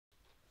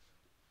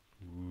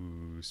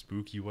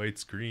spooky white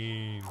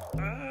screen.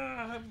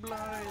 Ah, I'm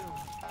blind.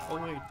 Oh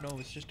wait, no,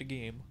 it's just a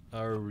game.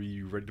 Are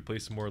we ready to play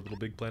some more Little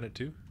Big Planet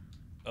 2?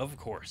 Of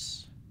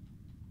course.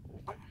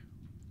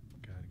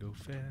 Gotta go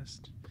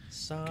fast.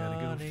 Sonic.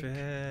 Gotta go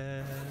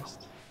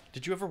fast.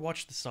 Did you ever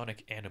watch the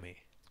Sonic anime?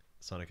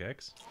 Sonic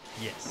X?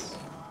 Yes.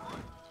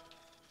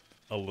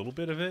 A little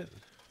bit of it,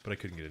 but I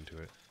couldn't get into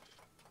it.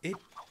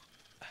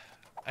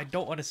 I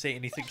don't want to say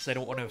anything because I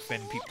don't want to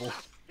offend people.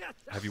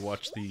 Have you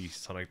watched the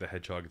Sonic the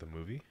Hedgehog the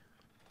movie?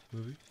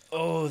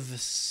 Oh, the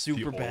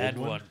super The bad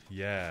old one.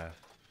 Yeah.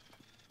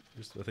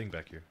 There's a thing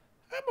back here.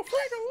 I'm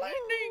afraid of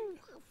lightning.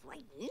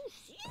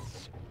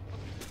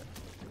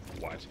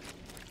 What?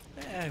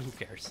 Who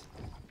cares?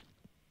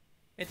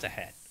 It's a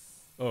hat.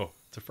 Oh,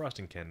 it's a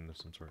frosting cannon of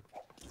some sort.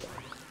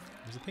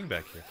 There's a thing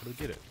back here. How do we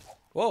get it?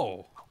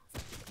 Whoa.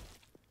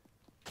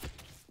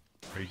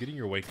 Are you getting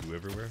your white goo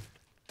everywhere?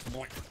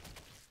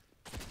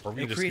 Or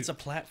It creates a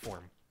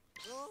platform.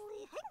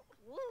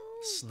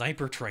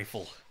 Sniper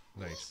trifle.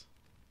 Nice.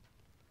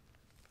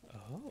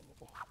 Oh.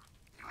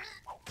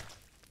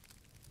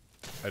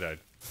 I died.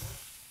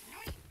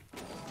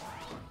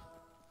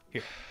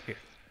 Here.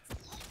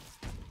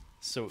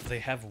 So they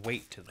have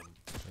weight to them.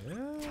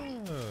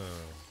 Oh.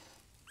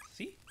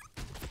 See?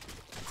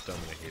 It's dumb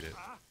and I hate it.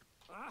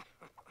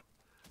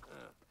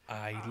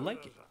 I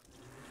like it.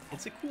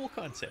 It's a cool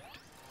concept.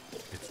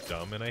 It's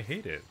dumb and I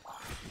hate it.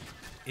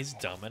 It's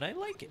dumb and I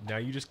like it. Now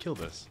you just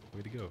killed us.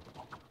 Way to go.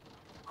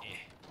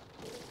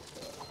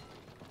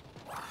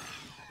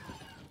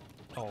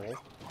 Oh.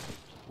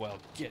 Well,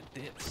 get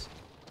this.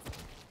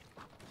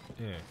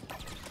 Yeah.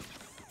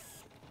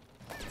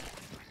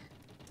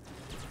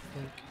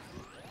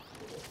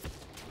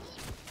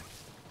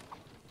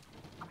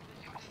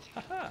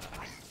 Haha.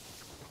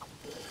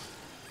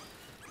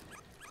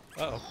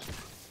 Uh-oh.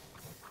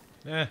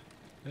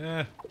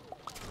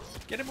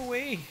 Get him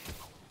away.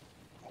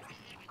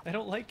 I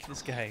don't like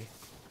this guy.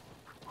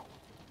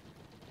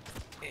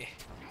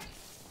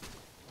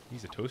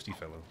 He's a toasty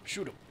fellow.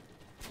 Shoot him.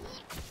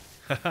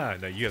 Haha,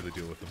 now you have to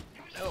deal with him.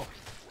 No.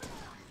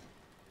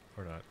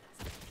 Or not.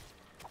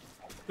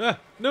 Ah!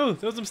 No!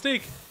 That was a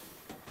mistake!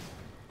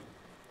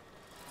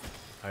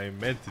 I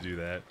meant to do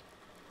that.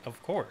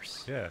 Of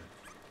course. Yeah.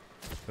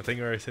 The thing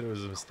where I said it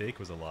was a mistake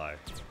was a lie.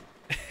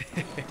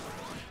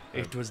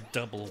 It was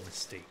double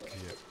mistake.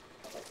 Yep.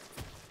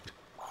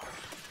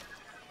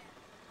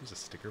 There's a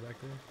sticker back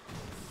there?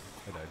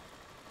 I died.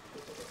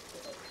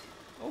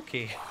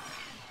 Okay.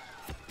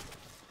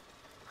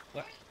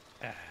 What?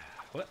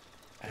 What?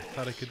 I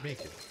thought I could make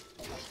it.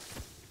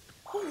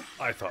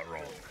 I thought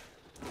wrong.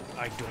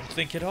 I don't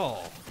think at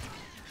all.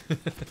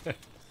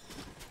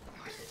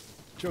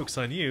 Joke's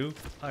on you.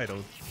 I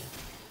don't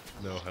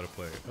know how to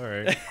play.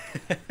 Alright.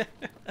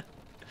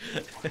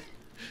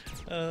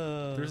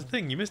 There's a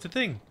thing. You missed a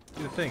thing.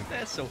 Get a thing.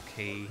 That's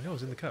okay. No,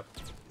 it's in the cup.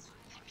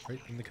 Right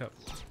in the cup.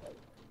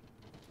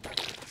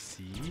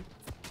 See?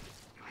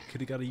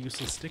 Could have got a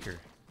useless sticker.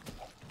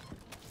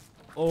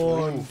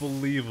 Oh,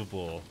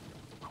 unbelievable.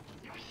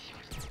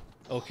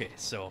 Okay,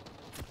 so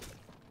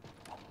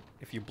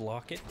if you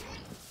block it,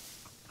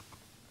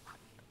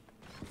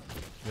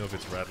 You know if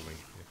it's rattling.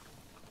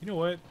 You know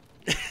what?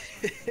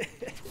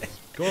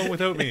 Go on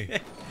without me.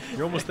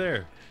 You're almost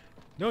there.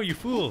 No, you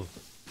fool.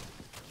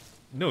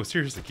 No,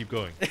 seriously, keep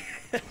going.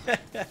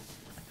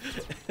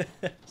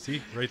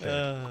 See? Right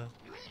there.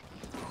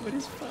 what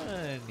is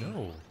funny?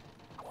 No.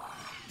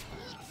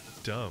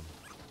 Dumb.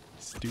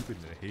 Stupid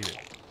and I hate it.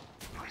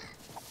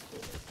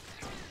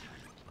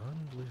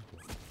 Unbelievable.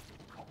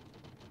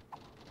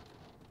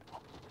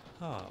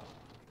 Huh.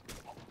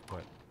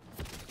 What?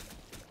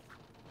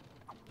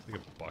 It's like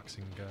a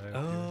boxing guy.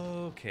 up here.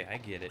 Okay, I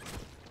get it.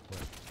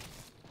 What?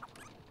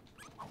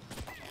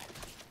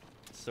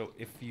 So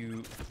if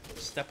you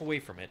step away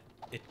from it,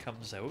 it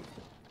comes out.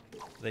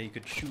 Then you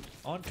could shoot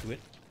onto it,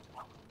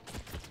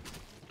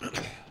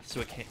 so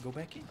it can't go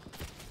back in.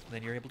 And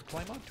then you're able to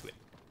climb onto it.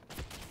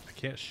 I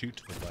can't shoot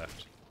to the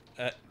left.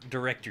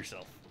 Direct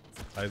yourself.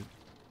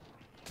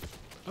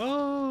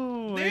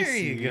 Oh, There I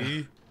see. you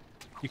go.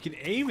 You can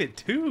aim it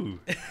too.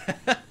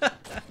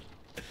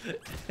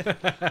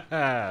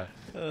 I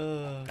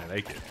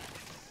like it.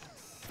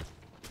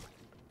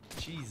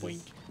 Jesus.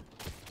 Boink.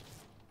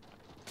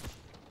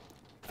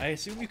 I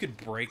assume you could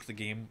break the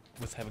game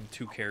with having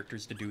two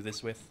characters to do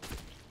this with.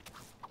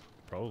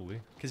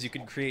 Probably. Because you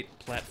can create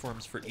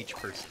platforms for each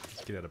person.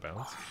 Let's get out of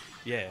bounds.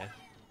 Yeah.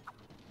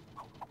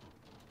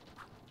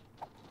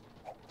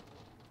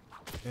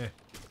 Eh.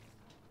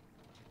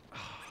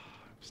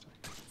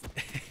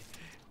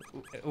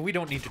 We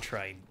don't need to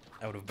try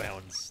out of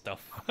bounds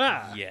stuff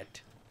Ha!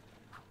 yet.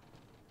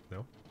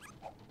 No?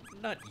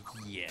 Not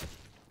yet.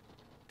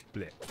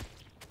 Bleh.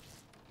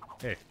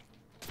 Hey.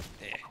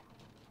 Eh.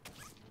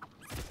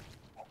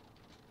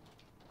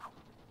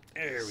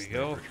 There we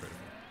go. Sniper training.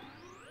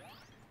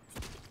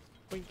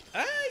 Boink.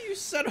 Ah, you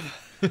son of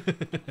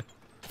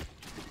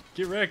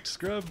Get wrecked,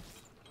 scrub.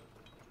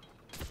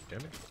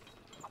 Damn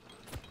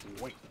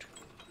it. Wait.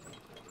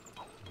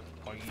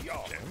 Oh, yeah.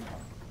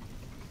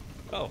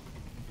 Oh.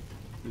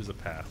 There's a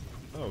path.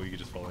 Oh, you can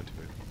just fall into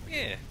it.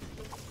 Yeah.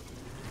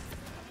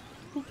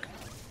 Book.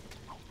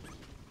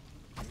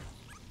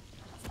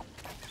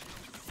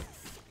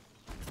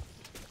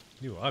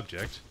 New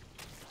object?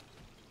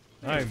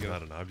 There you I'm go.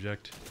 not an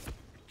object.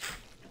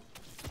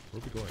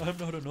 Where are we going? I'm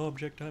not an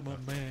object, I'm a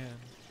man.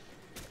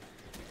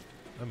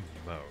 I'm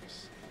a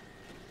mouse.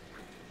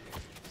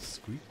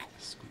 Squeak,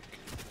 squeak.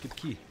 Get the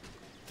key.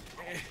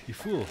 You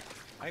fool.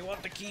 I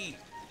want the key.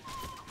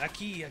 A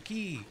key, a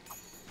key.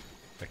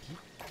 A key?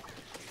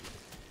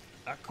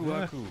 Aku,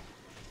 Ah. aku.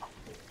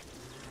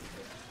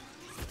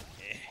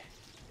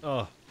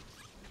 Oh.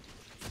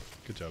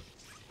 Good job.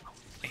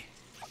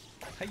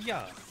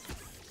 Hiya.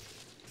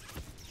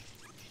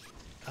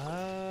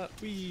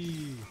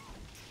 Whee!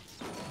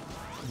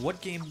 What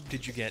game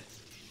did you get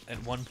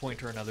at one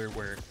point or another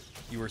where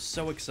you were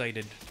so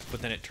excited,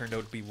 but then it turned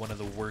out to be one of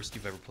the worst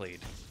you've ever played?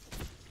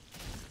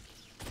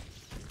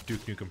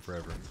 Duke Nukem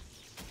Forever.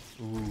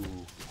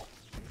 Ooh.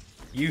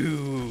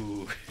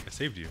 You. I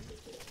saved you.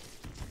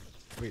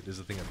 Wait, there's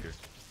a thing up here.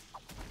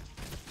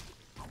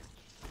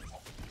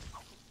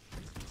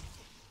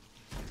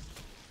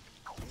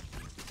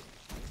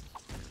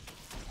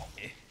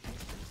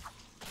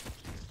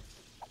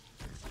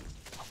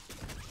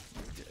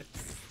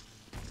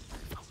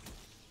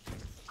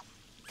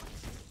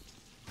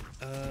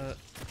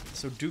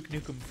 So Duke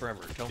Nukem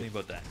Forever. Tell me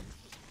about that.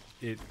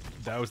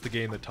 That was the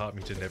game that taught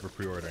me to never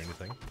pre-order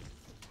anything.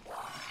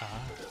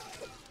 Ah.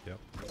 Yep.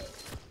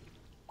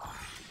 What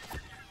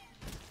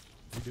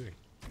are you doing?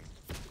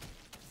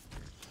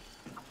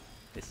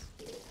 This.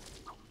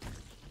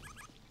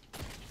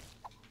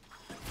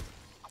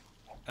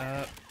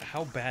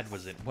 How bad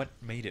was it? What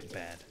made it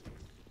bad?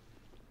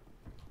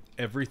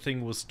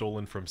 Everything was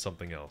stolen from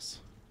something else.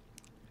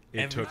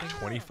 It took Everything?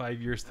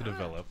 25 years to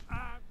develop,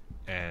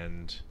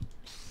 and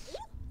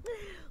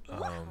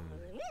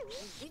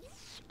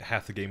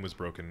half the game was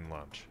broken in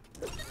launch.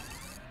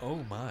 Oh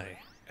my.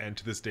 And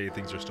to this day,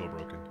 things are still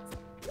broken.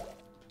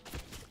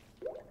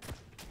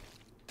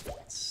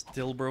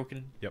 Still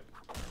broken? Yep.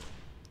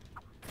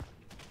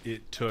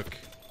 It took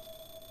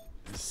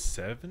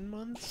 7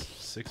 months?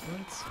 6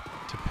 months?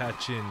 To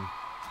patch in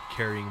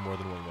carrying more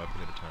than one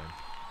weapon at a time.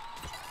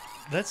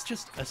 That's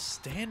just a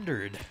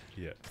standard.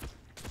 Yeah.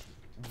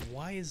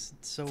 Why is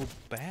it so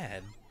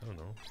bad? I don't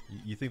know.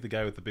 You think the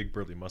guy with the big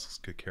burly muscles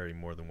could carry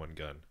more than one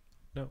gun?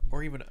 No.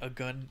 Or even a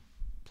gun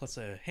plus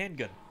a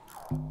handgun.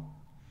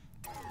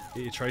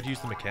 It tried to use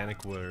the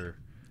mechanic where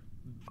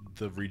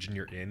the region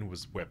you're in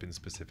was weapon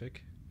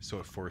specific, so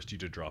it forced you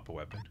to drop a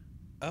weapon.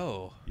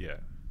 Oh, Yeah.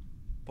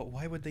 but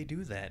why would they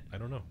do that? I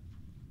don't know.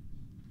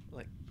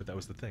 Like, But that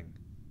was the thing.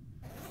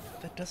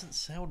 that doesn't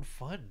sound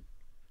fun.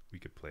 We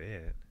could play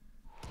it.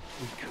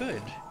 We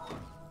could,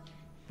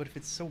 but if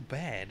it's so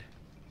bad,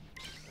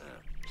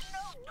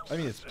 I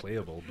mean, it's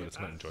playable, but it's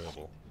not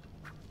enjoyable.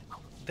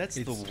 that's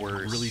It's the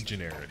worst. really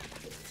generic.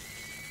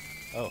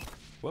 Oh,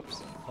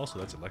 whoops. Also,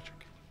 that's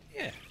electric.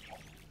 Yeah,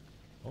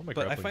 Oh my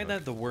but I grappling find hook.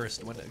 that the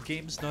worst when a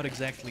game's not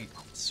exactly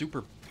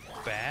super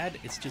bad.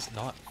 It's just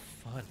not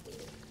fun.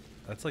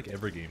 That's like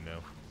every game now.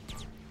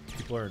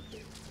 People aren't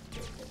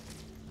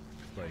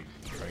like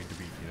trying to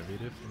be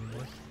innovative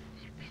anymore.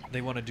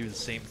 They want to do the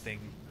same thing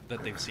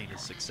that they've seen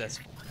as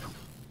successful.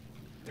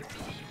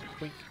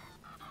 Wink.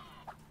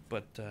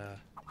 But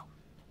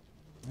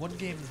one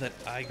game that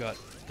I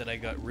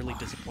got really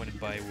disappointed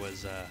by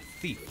was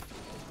Thief.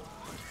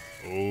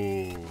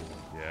 Oh,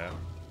 yeah.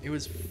 It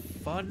was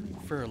fun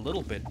for a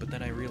little bit, but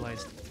then I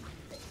realized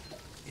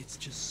it's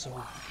just so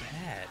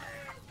bad.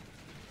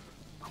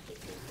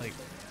 Like,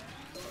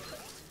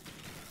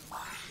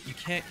 you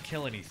can't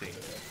kill anything.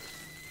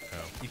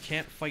 How? You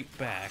can't fight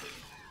back.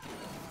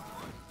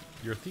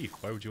 You're a thief.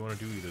 Why would you want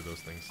to do either of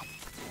those things?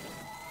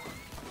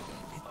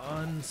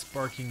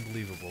 Unsparking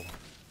believable.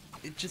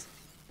 It just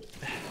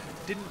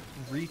didn't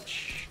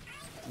reach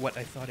what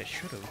I thought it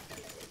should have.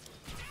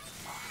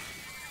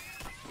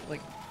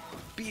 Like,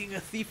 being a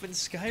thief in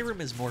Skyrim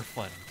is more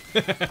fun.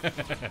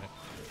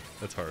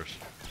 That's harsh.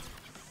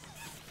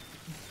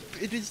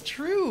 It is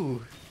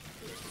true.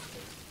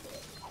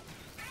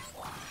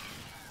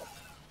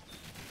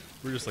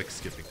 We're just like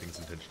skipping things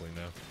intentionally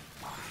now.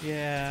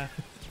 Yeah,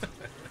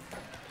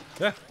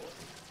 Yeah,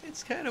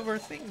 it's kind of our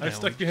thing now. I'm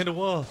stuck behind a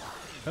wall.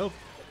 Help.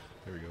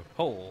 There we go.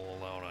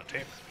 Hold on a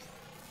tip.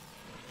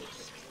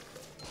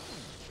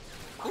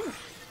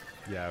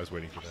 Yeah, I was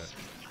waiting for that.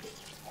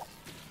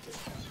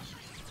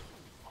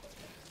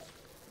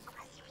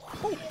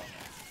 Oh.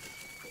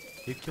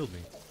 It killed me.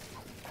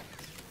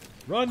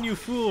 Run, you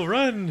fool,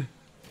 run!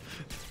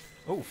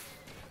 Oaf.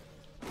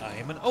 I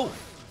am an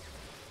oaf.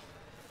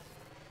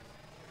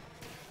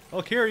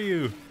 I'll carry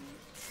you.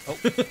 Oh.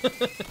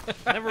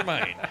 Never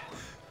mind.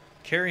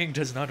 Carrying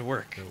does not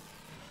work. Nope.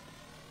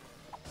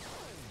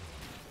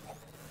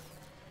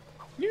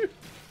 You.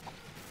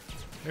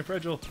 I'm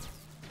fragile.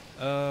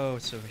 Oh,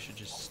 so we should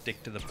just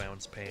stick to the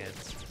bounce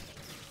pads.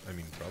 I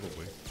mean,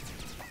 probably.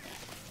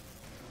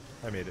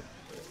 I made it.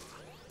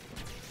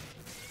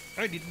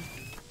 I didn't.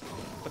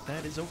 But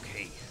that is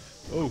okay.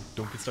 Oh,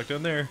 don't get stuck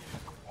down there.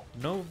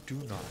 No, do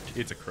not.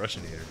 It's a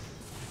crushinator.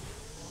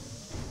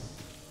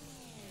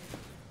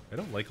 I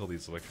don't like all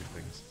these electric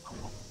things.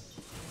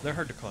 They're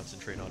hard to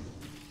concentrate on.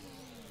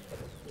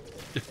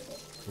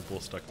 We're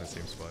both stuck in the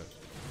same spot.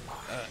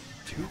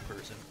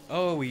 Two-person.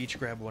 Oh, we each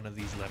grab one of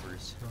these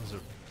levers. Those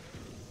are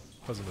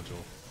puzzle.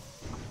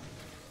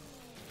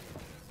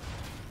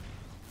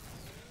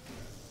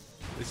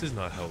 This is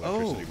not how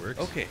electricity works.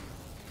 Okay.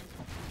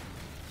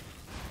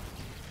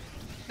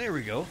 There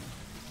we go.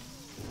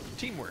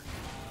 Teamwork.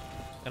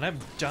 And I'm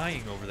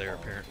dying over there,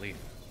 apparently.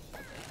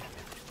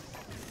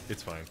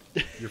 It's fine.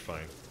 You're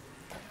fine.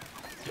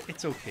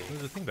 It's okay.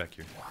 There's a thing back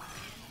here.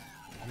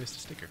 I missed a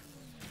sticker.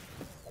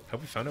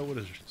 Have we found out what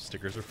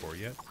stickers are for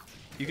yet?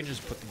 You can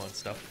just put them on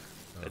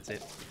stuff. Oh. That's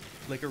it.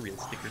 Like a real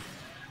sticker.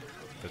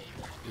 But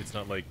it's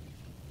not like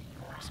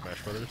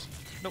Smash Brothers?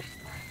 Nope.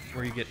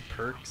 Where you get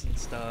perks and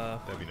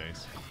stuff. That'd be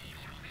nice.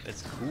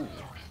 It's cool.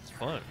 It's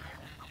fun.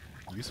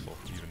 Useful,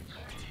 even.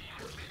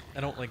 I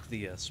don't like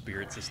the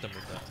spirit system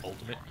with the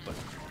ultimate, but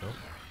No?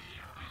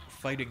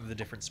 fighting the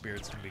different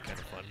spirits can be kind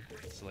of fun.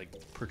 It's like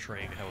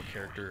portraying how a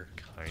character...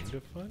 Kind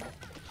of fun?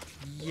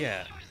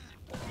 Yeah.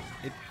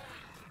 It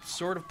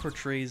sort of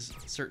portrays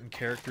certain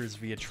characters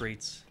via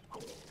traits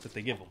that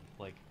they give them.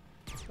 Like,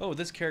 oh,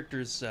 this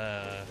character's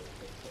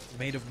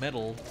made of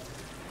metal,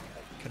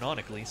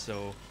 canonically,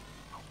 so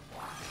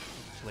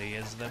play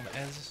as them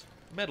as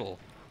metal.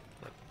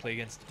 Like, play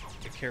against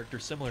a character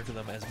similar to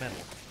them as metal.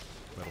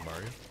 Metal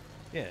Mario?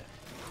 Yeah.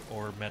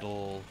 Or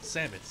metal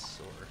Samus,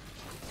 or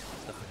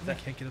stuff like I that.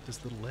 can't get up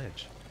this little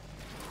ledge.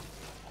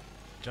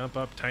 Jump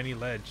up, tiny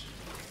ledge.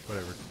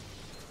 Whatever.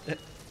 You're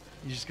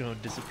just gonna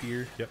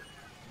disappear. Yep.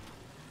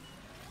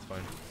 It's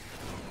fine.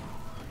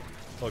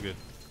 All good.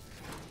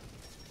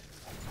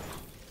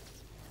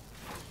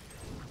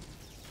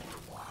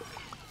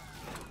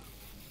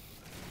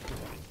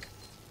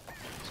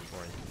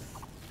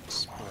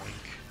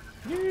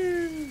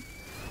 Spoink.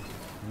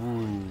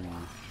 Woo!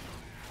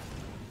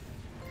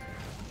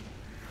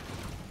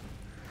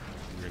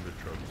 You're in the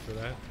trophy for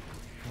that?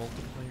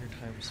 Multiplayer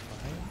times 5?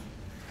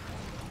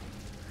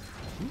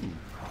 Ooh.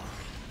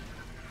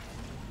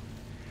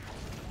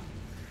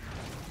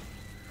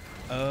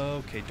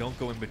 Okay, don't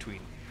go in between.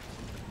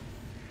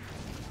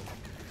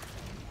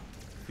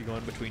 If you go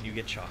in between, you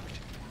get shocked.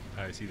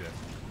 I see that.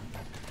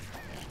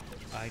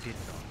 I did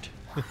not.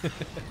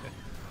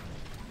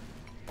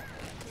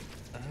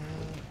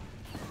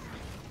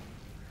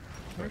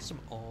 There are some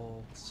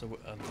also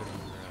other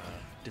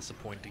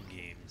disappointing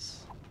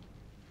games.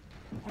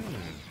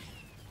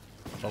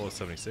 Fallout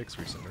 76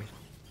 recently.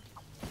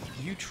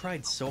 You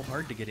tried so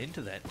hard to get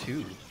into that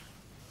too.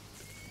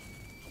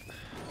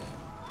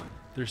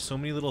 There's so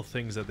many little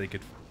things that they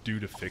could do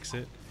to fix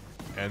it,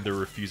 and they're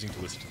refusing to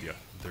listen to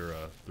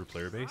their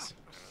player base.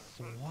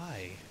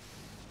 Why?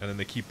 And then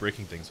they keep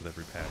breaking things with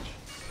every patch.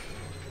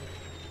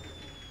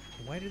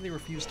 Why do they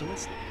refuse to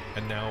listen?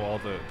 And now all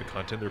the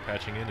content they're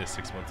patching in is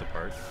 6 months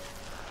apart.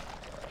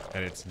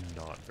 And it's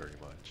not very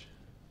much.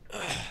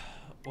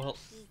 Well,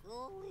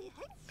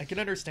 I can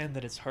understand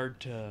that it's hard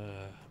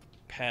to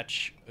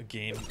patch a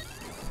game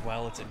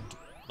while it's in,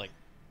 like,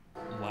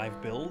 live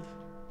build.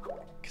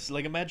 Because,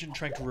 like, imagine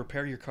trying to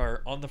repair your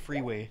car on the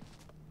freeway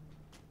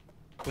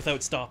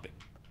without stopping.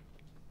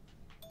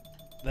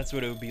 That's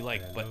what it would be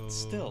like, but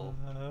still.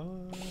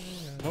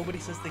 Nobody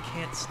says they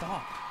can't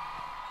stop.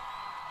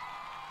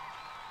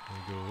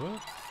 We go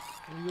up,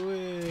 we go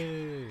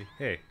away.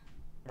 Hey.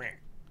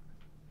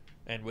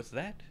 And with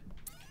that,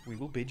 we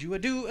will bid you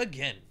adieu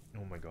again.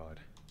 Oh my god.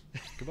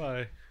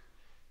 Goodbye.